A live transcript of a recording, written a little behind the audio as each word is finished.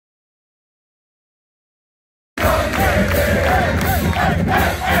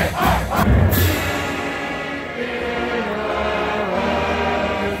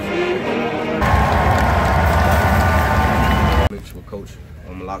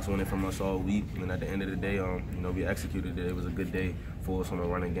blocks winning from us all week, and at the end of the day, you know, we executed it. It was a good day for us on the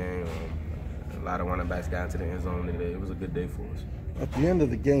running game. A lot of running backs got into the end zone today. It was a good day for us. At the end of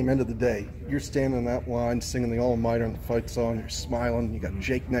the game, end of the day, you're standing in that line singing the Alma Mater and the fight song. You're smiling. You got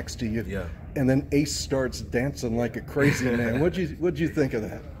Jake next to you. Yeah. And then Ace starts dancing like a crazy man. What'd you think of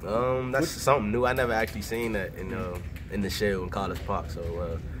that? That's something new. I never actually seen that in the shell in College Park.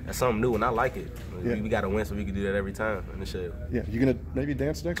 So that's something new, and I like it. Yeah. We got to win, so we can do that every time in the shell. Yeah. You gonna maybe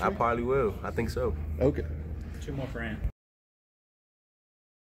dance next week? I probably will. I think so. Okay. 2 more for Ann.